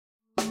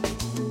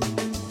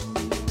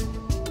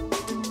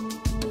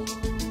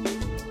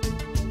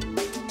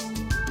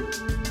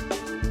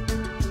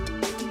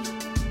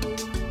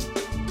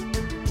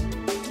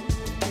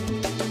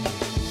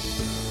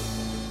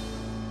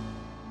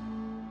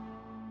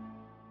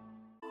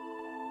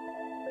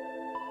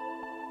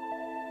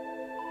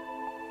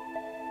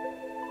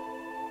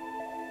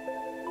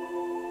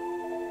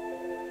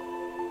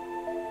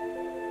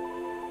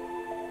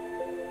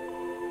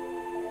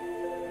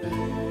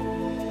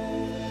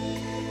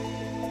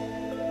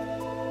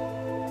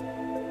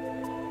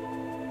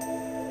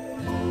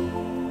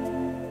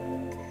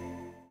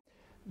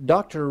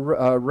Dr.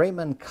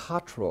 Raymond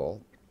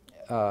Cottrell,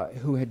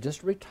 who had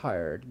just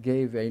retired,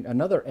 gave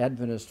another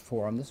Adventist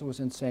forum. This was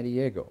in San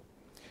Diego.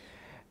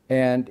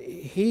 And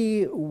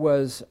he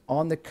was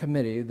on the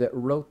committee that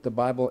wrote the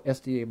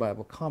SDA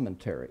Bible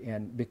commentary.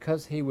 And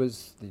because he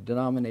was the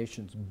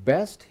denomination's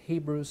best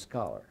Hebrew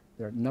scholar,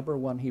 their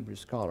 #1 Hebrew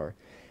scholar,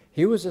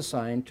 he was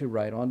assigned to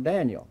write on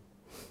Daniel.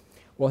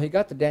 Well, he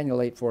got to Daniel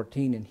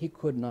 8:14, and he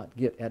could not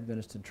get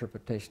Adventist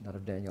interpretation out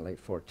of Daniel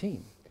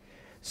 8:14.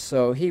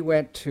 So he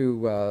went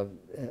to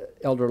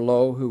Elder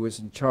Lowe, who was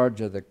in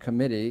charge of the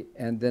committee,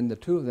 and then the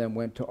two of them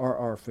went to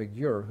R.R.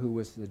 Figure, who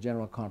was the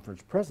General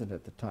Conference president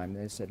at the time.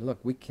 They said, look,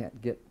 we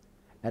can't get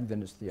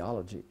Adventist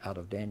theology out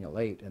of Daniel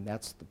 8, and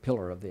that's the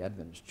pillar of the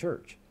Adventist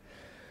church.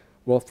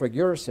 Well,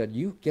 Figure said,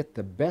 you get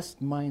the best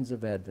minds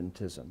of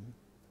Adventism,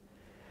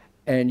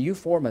 and you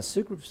form a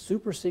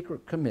super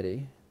secret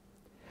committee,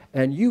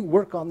 and you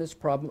work on this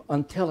problem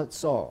until it's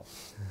solved.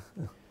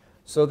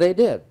 So they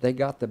did. They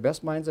got the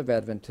best minds of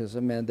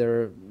Adventism, and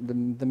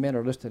the men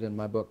are listed in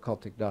my book,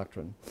 Cultic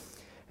Doctrine.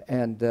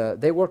 And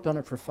they worked on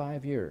it for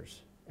 5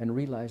 years and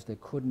realized they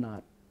could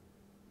not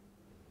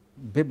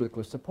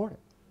biblically support it.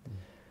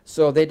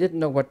 So they didn't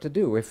know what to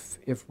do.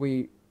 If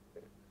we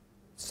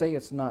say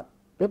it's not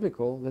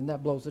biblical, then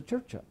that blows the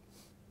church up.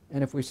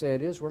 And if we say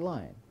it is, we're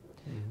lying.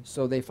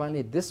 So they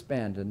finally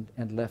disbanded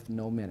and left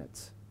no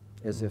minutes,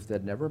 as if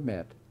they'd never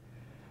met.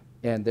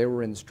 And they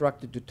were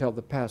instructed to tell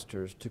the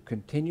pastors to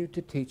continue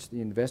to teach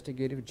the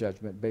investigative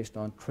judgment based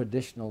on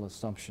traditional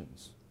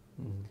assumptions.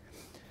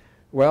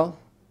 Well,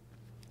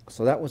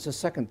 so that was the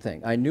second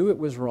thing. I knew it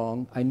was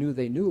wrong. I knew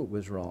they knew it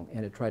was wrong,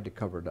 and it tried to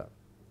cover it up.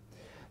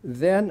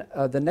 Then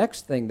the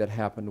next thing that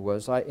happened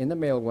was, in the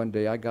mail one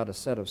day, I got a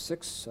set of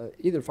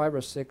either 5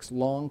 or 6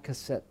 long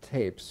cassette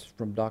tapes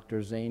from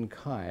Dr. Zane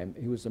Keim.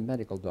 He was a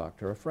medical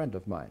doctor, a friend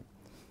of mine.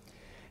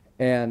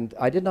 And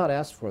I did not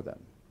ask for them.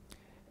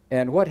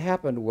 And what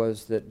happened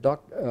was that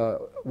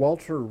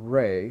Walter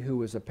Ray, who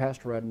was a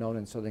pastor I'd known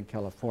in Southern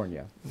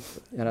California,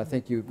 and I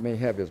think you may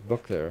have his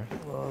book there.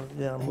 Well,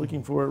 yeah, I'm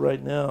looking for it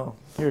right now.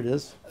 Here it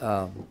is.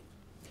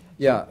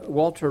 Yeah,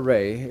 Walter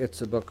Ray,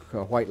 it's a book,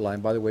 White Line.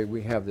 By the way,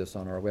 we have this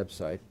on our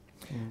website.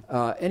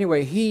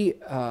 Anyway, he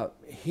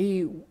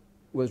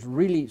was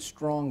really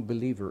strong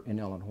believer in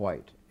Ellen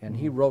White, and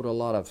he wrote a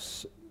lot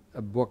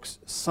of books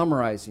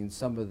summarizing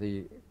some of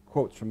the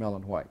quotes from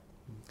Ellen White.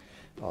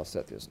 I'll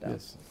set this down.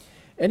 Yes.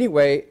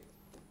 Anyway,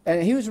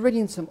 and he was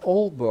reading some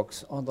old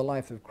books on the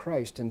life of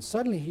Christ, and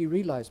suddenly he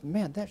realized,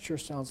 man, that sure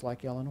sounds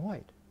like Ellen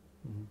White.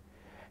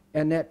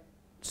 And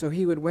so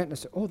he would went and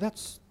say, oh,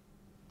 that's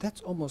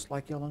almost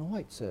like Ellen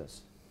White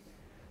says.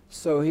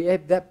 So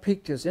that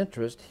piqued his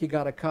interest. He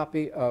got a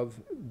copy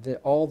of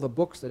all the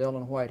books that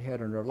Ellen White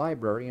had in her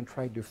library and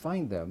tried to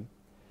find them.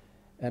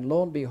 And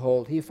lo and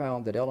behold, he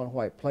found that Ellen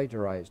White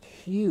plagiarized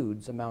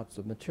huge amounts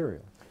of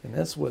material. And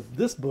that's what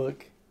this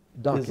book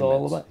is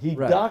all about. He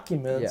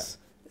documents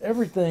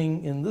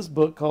everything in this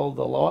book called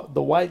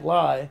The White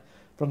Lie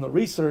from the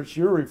research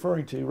you're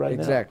referring to right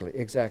now.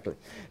 Exactly.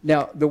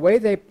 Now, the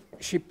way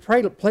she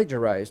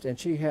plagiarized, and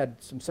she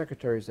had some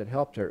secretaries that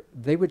helped her,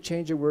 they would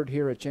change a word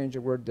here or change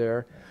a word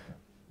there,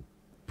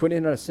 put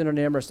in a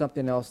synonym or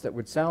something else that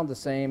would sound the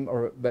same,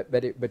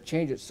 but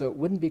change it so it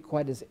wouldn't be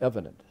quite as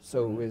evident.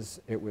 So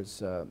it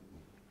was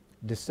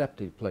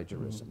deceptive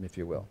plagiarism, if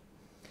you will.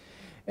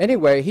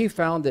 Anyway, he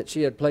found that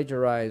she had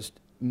plagiarized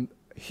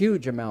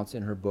huge amounts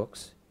in her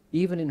books,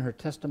 even in her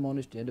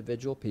testimonies to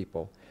individual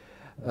people.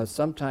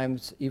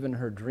 Sometimes even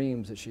her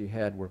dreams that she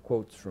had were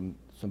quotes from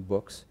some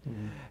books.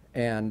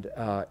 And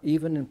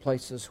even in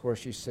places where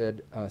she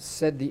said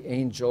the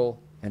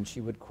angel, and she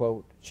would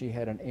quote, she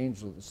had an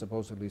angel that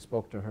supposedly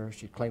spoke to her.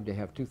 She claimed to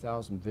have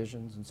 2,000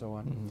 visions and so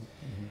on.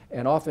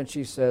 And often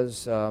she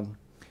says,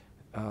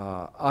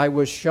 I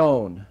was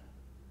shown,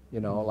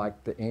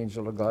 like the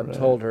angel of God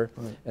told her,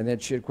 and then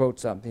she'd quote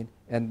something.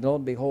 And lo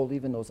and behold,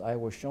 even those I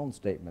was shown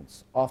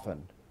statements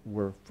often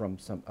were from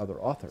some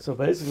other author. So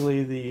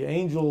basically the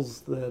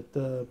angels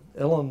that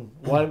Ellen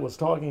White was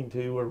talking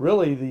to were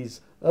really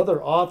these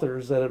other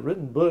authors that had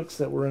written books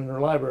that were in her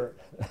library.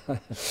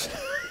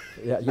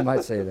 Yeah, you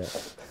might say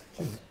that.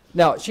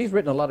 Now, she's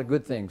written a lot of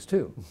good things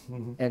too,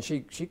 and she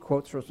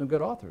quotes from some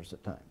good authors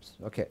at times.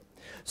 Okay,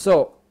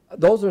 so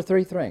those are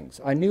 3 things.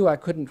 I knew I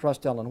couldn't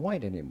trust Ellen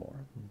White anymore.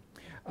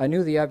 I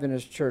knew the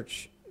Adventist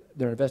Church,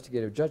 their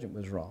investigative judgment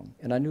was wrong,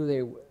 and I knew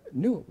they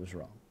knew it was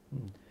wrong.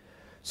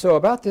 So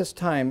about this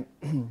time,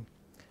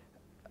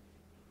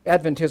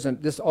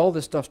 Adventism, all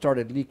this stuff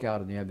started to leak out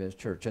in the Adventist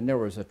Church, and there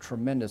was a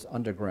tremendous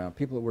underground.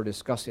 People were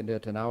discussing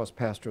it, and I was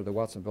pastor of the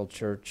Watsonville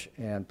Church,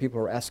 and people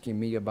were asking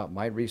me about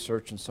my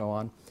research and so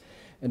on.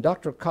 And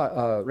Dr.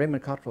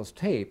 Raymond Cottrell's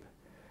tape,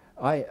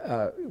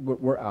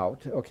 were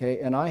out, okay,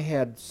 and I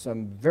had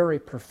some very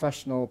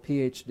professional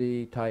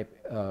PhD type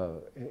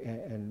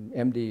and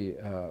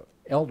MD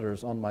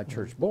elders on my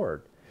church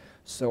board.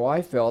 So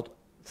I felt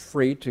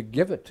free to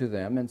give it to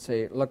them and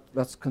say, look,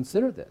 let's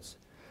consider this.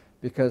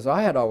 Because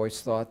I had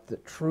always thought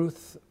that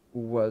truth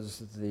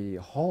was the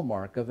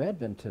hallmark of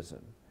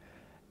Adventism.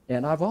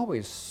 And I've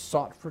always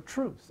sought for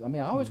truth. I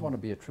mean, I always want to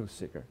be a truth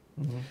seeker.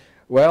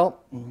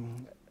 Well,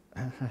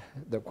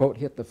 the quote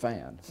hit the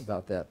fan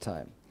about that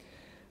time.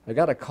 I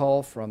got a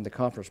call from the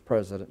conference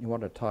president. He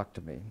wanted to talk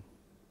to me.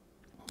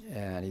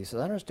 And he said,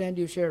 I understand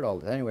you shared all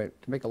this. Anyway,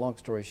 to make a long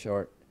story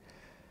short,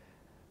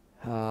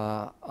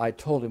 I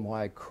told him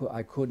why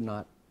I could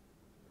not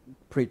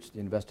preach the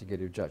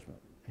investigative judgment.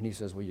 And he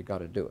says, well, you got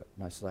to do it.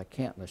 And I said, I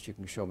can't unless you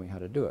can show me how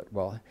to do it.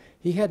 Well,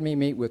 he had me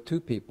meet with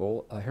two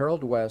people,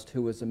 Harold West,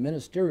 who was a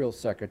ministerial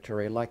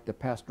secretary, like the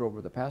pastor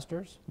over the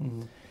pastors,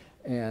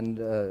 and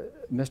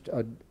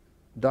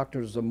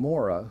Dr.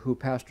 Zamora, who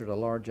pastored a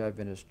large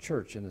Adventist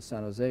church in the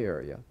San Jose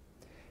area.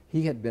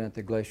 He had been at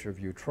the Glacier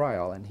View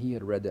trial, and he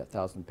had read that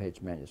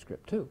 1,000-page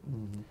manuscript, too.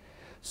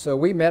 So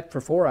we met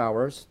for 4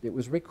 hours. It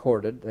was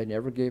recorded. They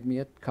never gave me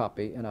a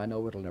copy, and I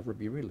know it'll never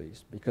be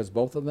released, because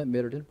both of them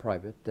admitted in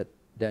private that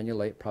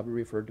Daniel 8 probably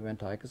referred to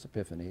Antiochus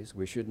Epiphanes.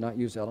 We should not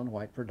use Ellen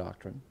White for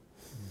doctrine.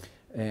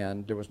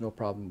 And there was no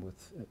problem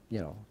with,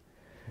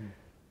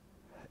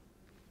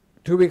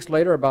 2 weeks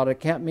later, about a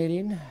camp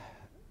meeting,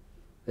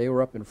 they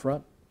were up in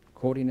front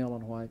quoting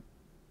Ellen White,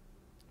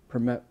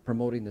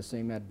 promoting the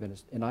same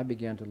Adventist, and I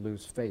began to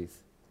lose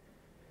faith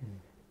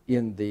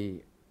in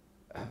the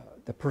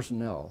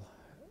personnel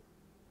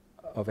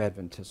of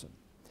Adventism.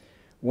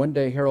 One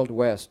day, Harold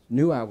West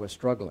knew I was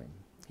struggling.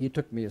 He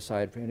took me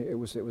aside, and it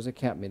was a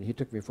camp meeting. He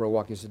took me for a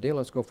walk. He said, Dale,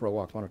 let's go for a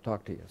walk. I want to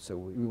talk to you. So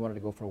we wanted to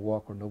go for a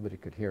walk where nobody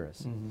could hear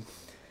us.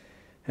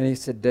 And he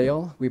said,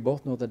 Dale, we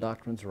both know the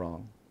doctrine's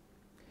wrong.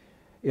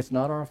 It's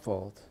not our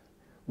fault.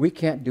 We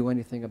can't do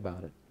anything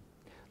about it.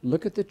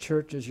 Look at the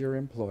church as your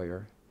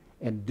employer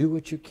and do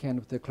what you can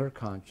with a clear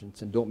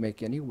conscience and don't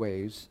make any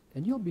waves,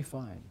 and you'll be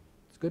fine.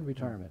 It's good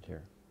retirement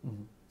here.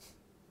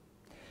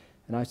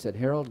 And I said,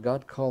 Harold,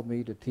 God called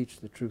me to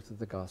teach the truth of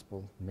the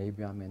gospel.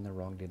 Maybe I'm in the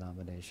wrong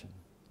denomination.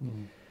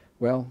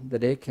 Well, the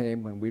day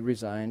came when we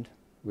resigned.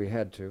 We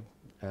had to.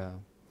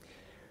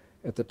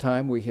 At the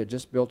time, we had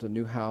just built a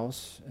new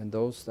house, and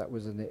that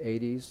was in the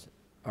 80s.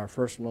 Our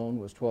first loan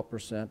was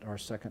 12%. Our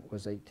second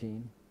was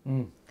 18%.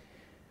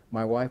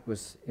 My wife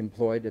was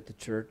employed at the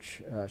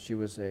church. She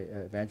was an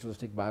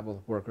evangelistic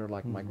Bible worker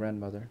like my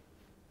grandmother.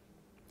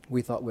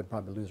 We thought we'd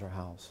probably lose our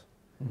house.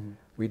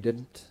 We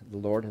didn't. The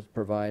Lord has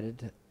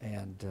provided.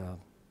 And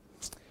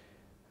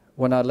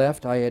when I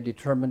left, I had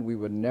determined we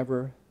would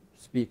never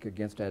speak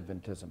against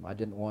Adventism. I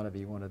didn't want to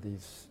be one of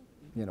these,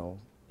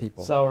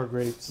 people. Sour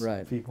grapes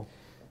people.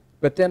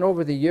 But then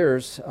over the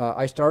years,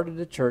 I started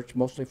a church,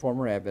 mostly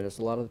former Adventists.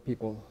 A lot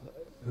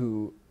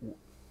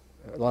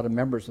of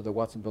members of the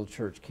Watsonville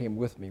church came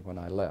with me when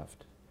I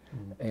left.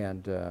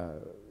 And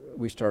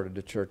we started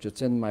a church.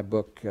 It's in my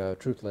book,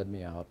 Truth Led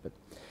Me Out. But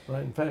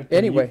right. In fact,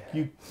 anyway,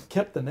 you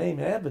kept the name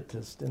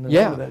Adventist in the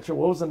name of that church.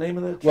 What was the name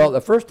of that church? Well,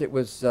 at first it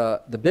was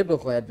the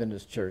Biblical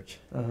Adventist Church.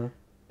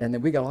 And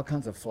then we got all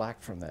kinds of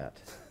flack from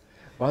that.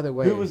 By the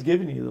way, who was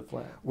giving you the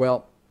flack?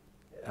 Well,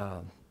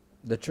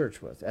 the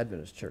church was,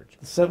 Adventist Church.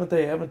 The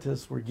Seventh-day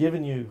Adventists were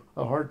giving you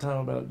a hard time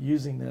about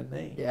using that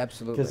name. Yeah,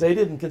 absolutely. Because they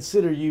didn't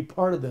consider you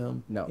part of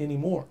them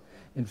anymore.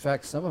 In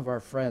fact, some of our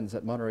friends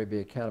at Monterey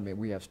Bay Academy,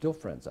 we have still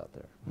friends out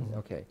there,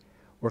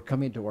 were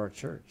coming to our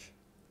church.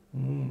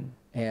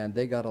 And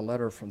they got a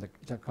letter from the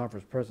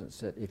conference president that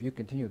said, if you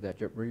continue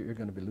that, you're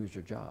going to lose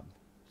your job.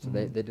 So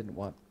they didn't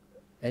want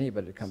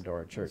anybody to come to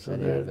our church. So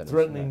they're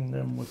threatening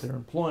them with their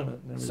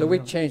employment and everything. So we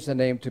changed the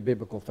name to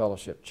Biblical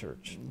Fellowship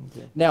Church.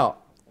 Now,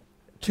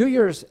 2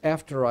 years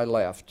after I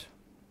left,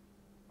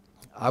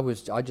 by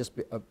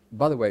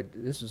the way,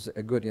 this is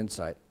a good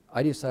insight.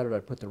 I decided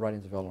I'd put the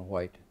writings of Ellen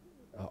White,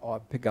 I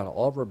picked out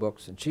all of her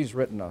books, and she's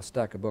written a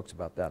stack of books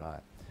about that. I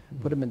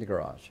put them in the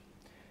garage.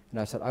 And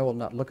I said, I will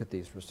not look at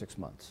these for 6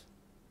 months.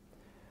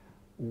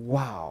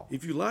 Wow.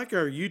 If you like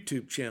our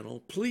YouTube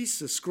channel, please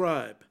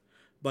subscribe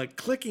by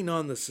clicking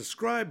on the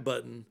subscribe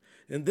button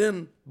and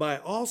then by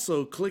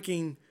also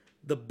clicking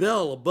the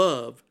bell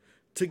above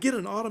to get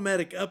an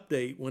automatic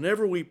update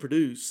whenever we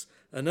produce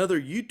another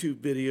YouTube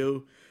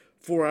video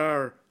for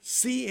our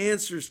See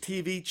Answers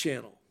TV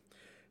channel.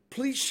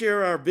 Please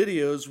share our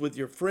videos with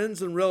your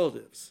friends and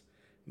relatives.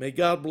 May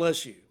God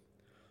bless you.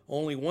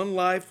 Only one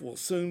life will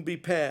soon be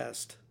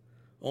passed.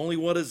 Only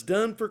what is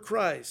done for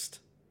Christ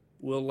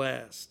will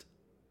last.